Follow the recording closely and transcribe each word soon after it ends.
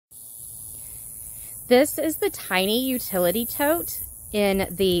This is the tiny utility tote in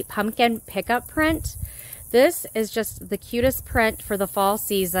the pumpkin pickup print. This is just the cutest print for the fall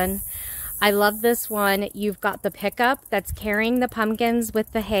season. I love this one. You've got the pickup that's carrying the pumpkins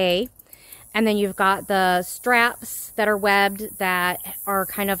with the hay. And then you've got the straps that are webbed that are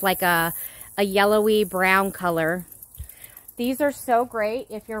kind of like a yellowy brown color. These are so great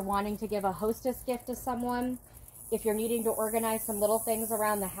if you're wanting to give a hostess gift to someone, if you're needing to organize some little things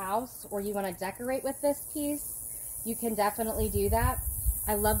around the house, or you want to decorate with this piece, you can definitely do that.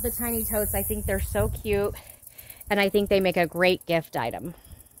 I love the tiny totes. I think they're so cute, and I think they make a great gift item.